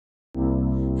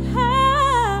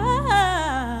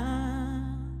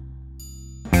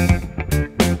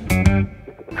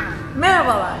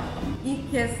Merhabalar.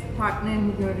 İlk kez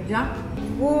partnerimi göreceğim.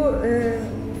 Bu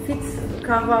fit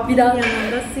kahvaltının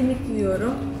yanında simit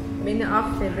yiyorum. Beni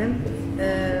affedin.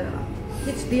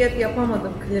 Hiç diyet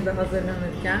yapamadım klibe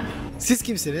hazırlanırken. Siz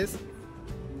kimsiniz?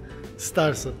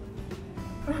 Starsın.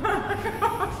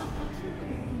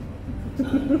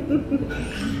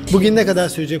 Bugün ne kadar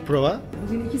sürecek prova?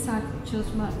 Bugün 2 saat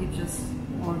çalışma yapacağız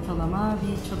ortalama.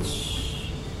 Bir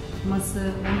çalışması,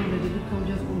 onunla birlikte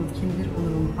olacağız. Onur kimdir?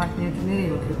 Onur'un partneri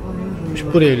nereye bakıyor?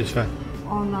 Onur. Buraya lütfen.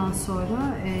 Ondan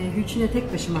sonra Gülçin'e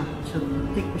tek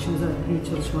başımıza bir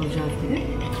çalışma alacağız gibi.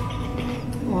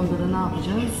 Onda da ne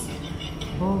yapacağız?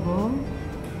 Bol bol.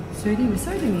 Söyleyeyim mi?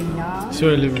 Söylemeyeyim ya.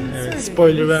 Söylemeyin. Evet.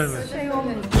 Spoiler verme. Şey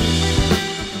olmadı.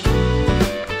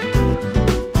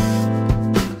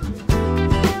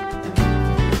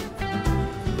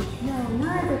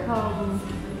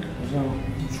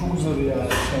 Çok uzadı ya.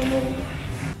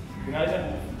 Günaydın.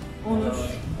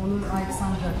 Onur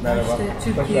Ayksancak. Merhaba. İşte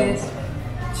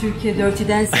Türkiye Dirty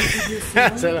Dance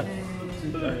videosu. Selam.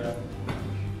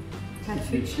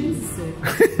 Perfectionist'si.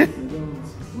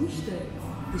 Bu işte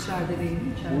dışarıda değil mi?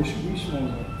 Bu iş mi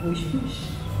oldu? O iş bu iş.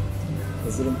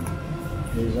 Hazırım.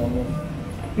 Heyecanlıyım.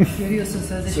 Görüyorsun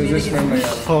sözleşmeyi de Sözleşmemle getirmiş.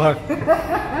 geldim. Falan.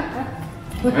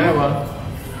 Merhaba.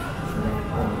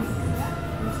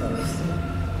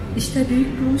 İşte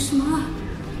büyük buluşma.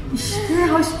 İşte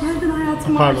hoş geldin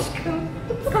hayatıma Pardon. aşkım.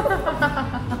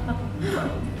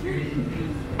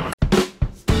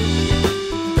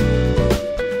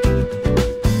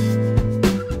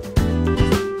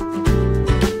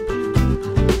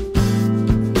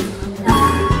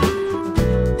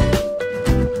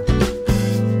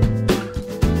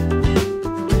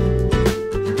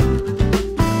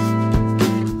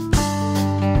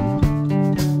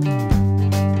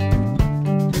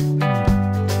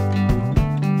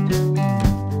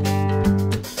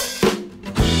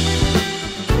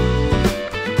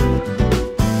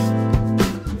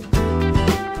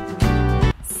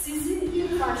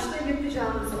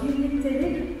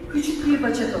 Küçük bir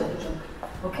bachata olacak.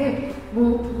 Okey?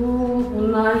 Bu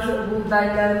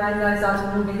beller zaten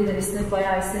bunun belli de esnek,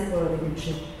 bayağı esnek bu arada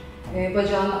Gülçin.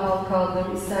 Bacağını al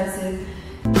kaldır, isterseniz.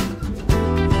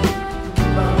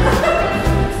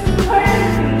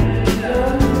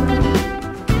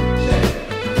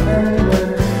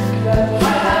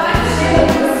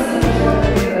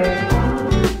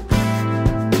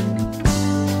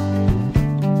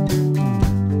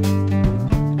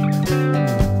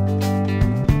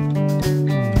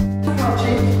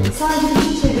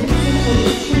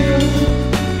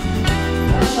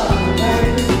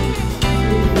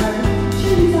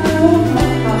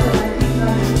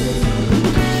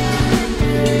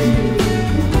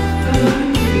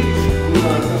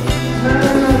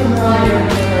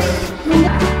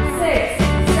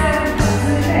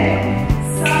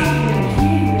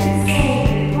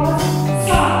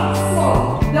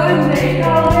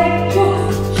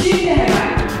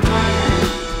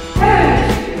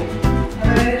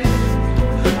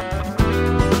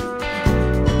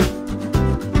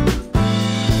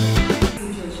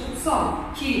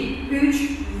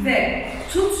 Ve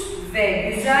tut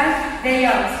ve güzel ve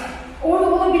yat.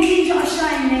 Orada olabildiğince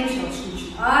aşağı inmeye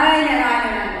çalışın. Aynen.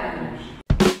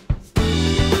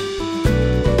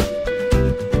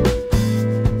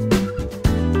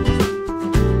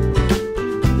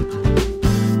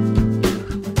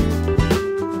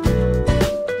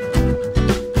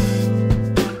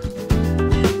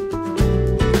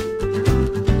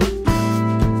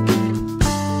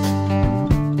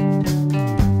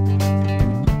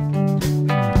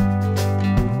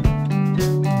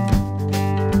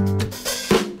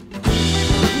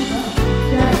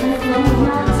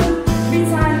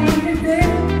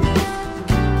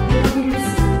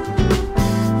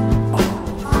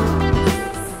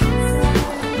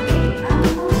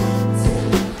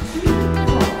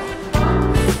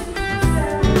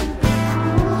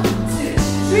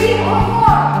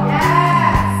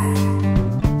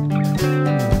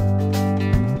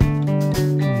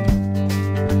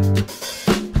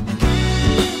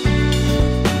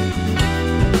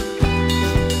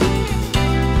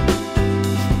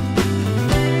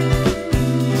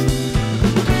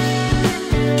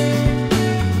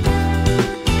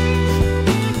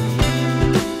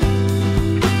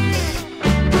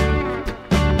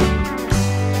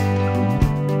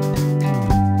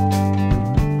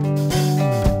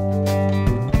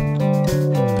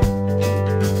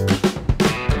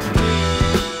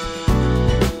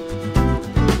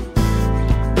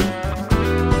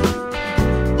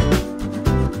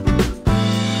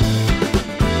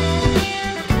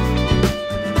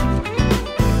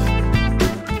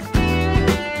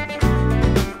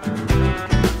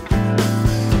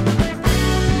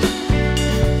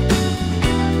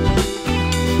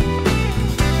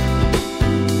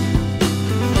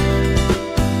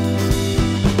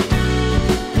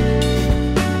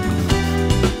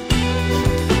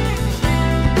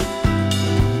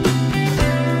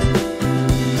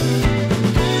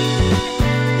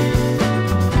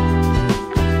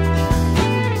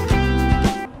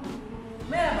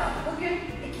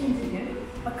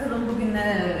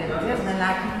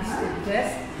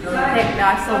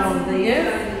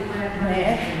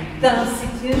 dans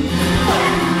için.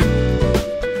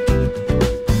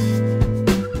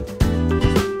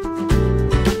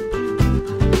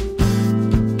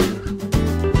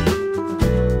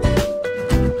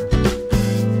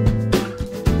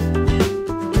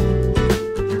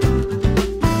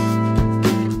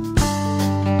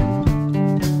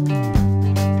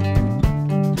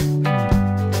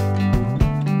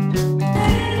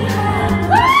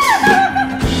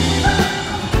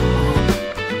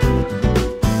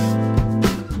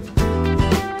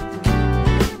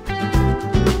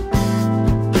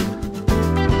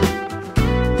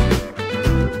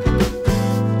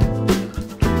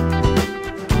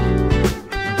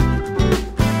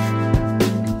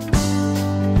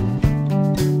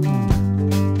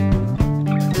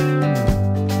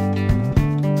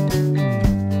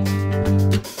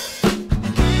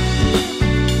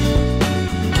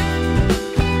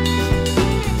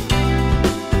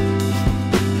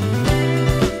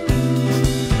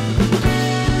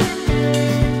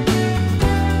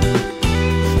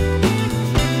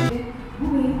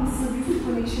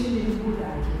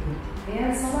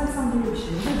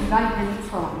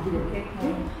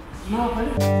 Ne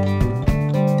yaparız?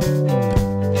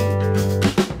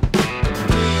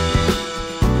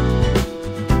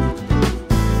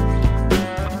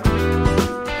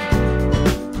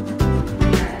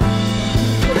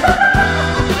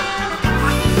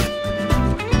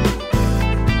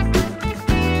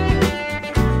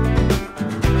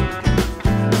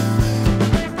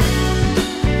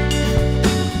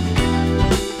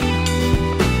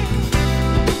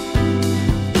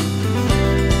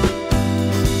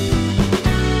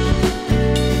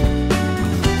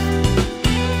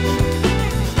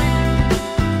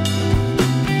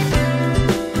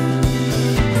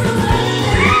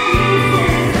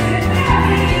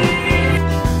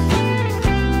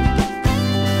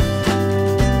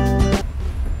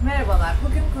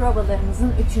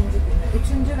 Provalarımızın 3. günü.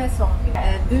 3. ve son günü.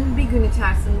 Dün bir gün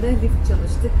içerisinde lift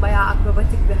çalıştık. Bayağı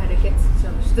akrobatik bir hareket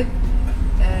çalıştık.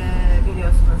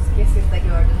 Biliyorsunuz ki siz de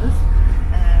gördünüz.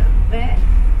 Ve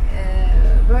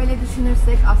böyle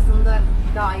düşünürsek aslında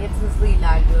gayet hızlı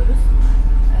ilerliyoruz.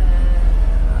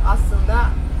 Aslında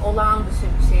olağan dışı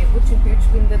bir şey bu. Çünkü 3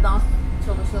 günde dans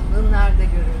çalışıldığı nerede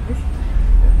görülmüş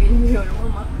bilmiyorum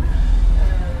ama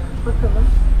bakalım.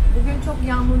 Bugün çok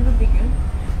yağmurlu bir gün.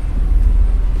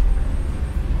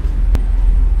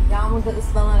 Yağmurda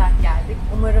ıslanarak geldik.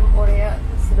 Umarım oraya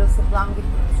sırılsıklam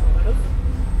gitmemiş oluruz.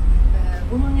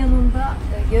 Bunun yanında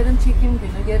yarın çekim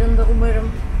günü. Yarın da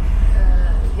umarım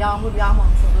yağmur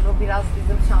yağmamış olur. O biraz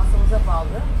bizim şansımıza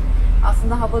bağlı.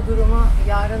 Aslında hava durumu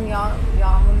yarın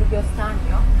yağmurlu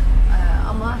göstermiyor.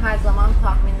 Ama her zaman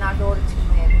tahminler doğru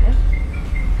çıkmayabilir.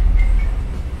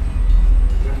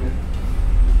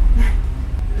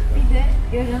 Bir de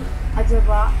yarın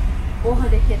acaba o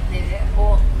hareketleri,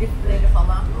 o liftleri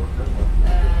falan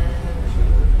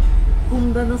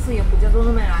kumda nasıl yapacağız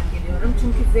onu merak ediyorum.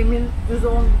 Çünkü zemin düz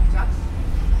olmayacak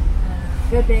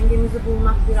ve dengemizi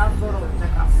bulmak biraz zor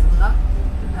olacak aslında.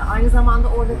 Aynı zamanda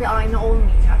orada bir ayna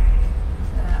olmayacak.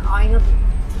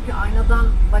 Çünkü aynadan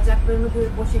bacaklarını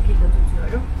bu şekilde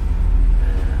tutuyorum.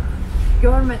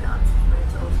 Görmeden tutmaya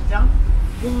çalışacağım.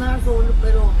 Bunlar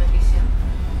zorlukları olacak işin.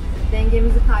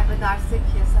 Dengemizi kaybedersek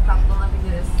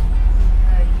sakatlanabiliriz.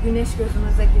 Güneş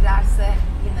gözümüze girerse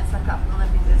yine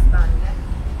sakatlanabiliriz bence.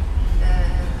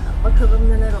 Bakalım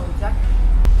neler olacak.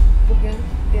 Bugün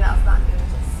birazdan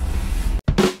göreceğiz.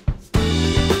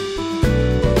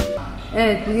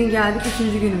 Evet, bugün geldik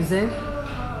 3. günümüze.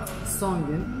 Son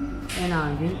gün, en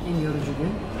ağır gün, en yorucu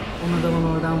gün. Ona da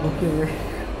bana oradan bakıyor.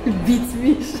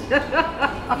 Bitmiş.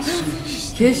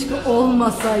 Keşke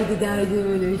olmasaydı derdi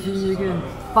böyle 3. gün.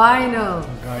 Final.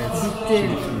 Bitti.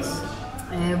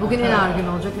 Bugün en ağır gün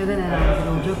olacak. Neden en ağır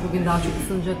gün olacak? Bugün daha çok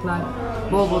ısınacaklar.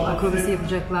 Bol bol akrobasi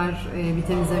yapacaklar. Bir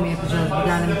temizleme yapacağız. Bir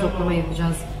derleme toplama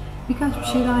yapacağız. Birkaç bir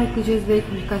şey daha ekleyeceğiz.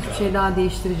 Belki birkaç bir şey daha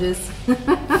değiştireceğiz.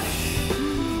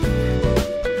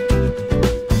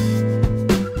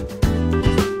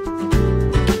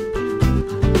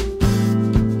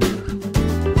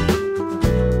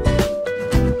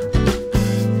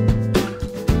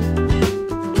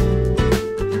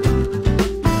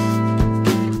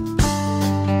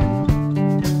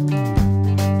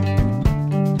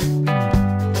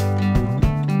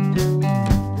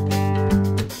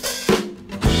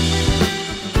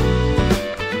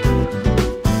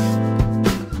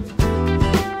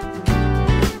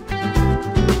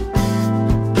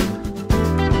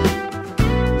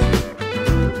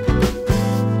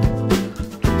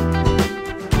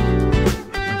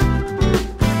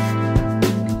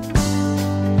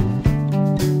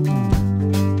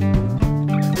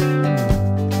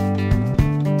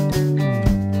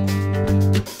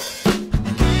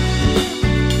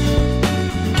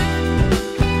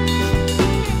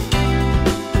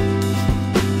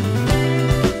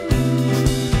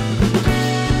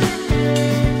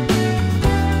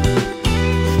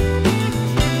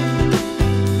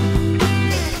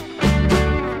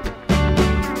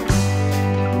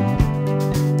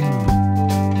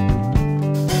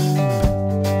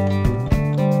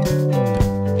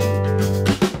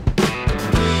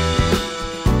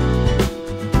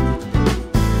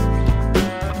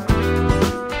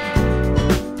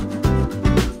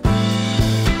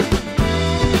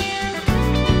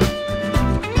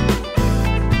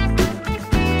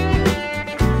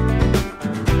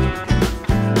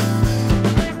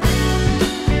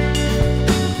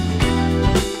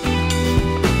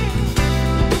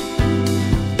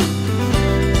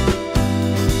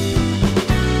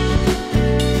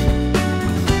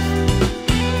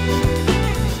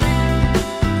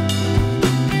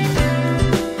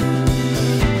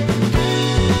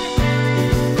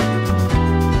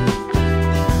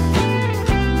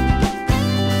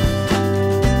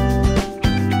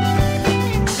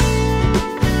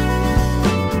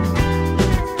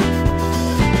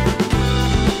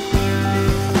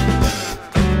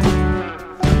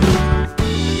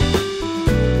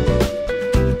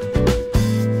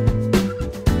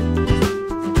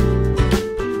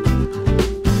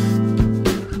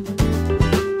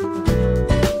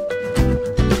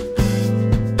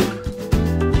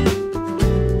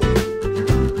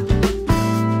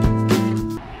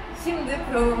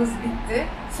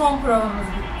 son provamız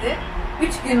bitti.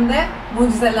 3 günde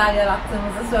mucizeler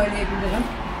yarattığımızı söyleyebilirim.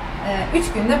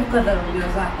 3 günde bu kadar oluyor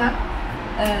zaten.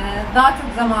 Daha çok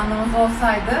zamanımız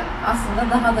olsaydı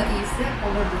aslında daha da iyisi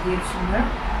olurdu diye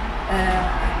düşünüyorum.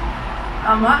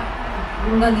 Ama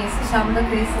bundan iyisi Şam'da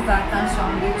kıyısı zaten şu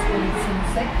anda 3 günü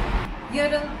düşünürsek.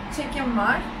 Yarın çekim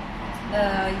var.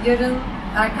 Yarın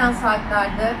erken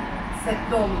saatlerde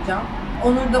sette olacağım.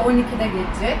 Onur da 12'de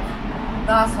geçecek.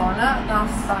 Daha sonra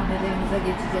dans sahnelerimize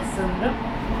geçeceğiz sanırım.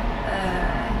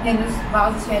 Henüz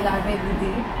bazı şeyler belli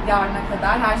değil. Yarına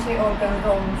kadar her şey organize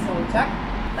olmuş olacak.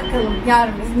 Bakalım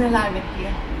yarın bizi neler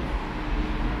bekliyor.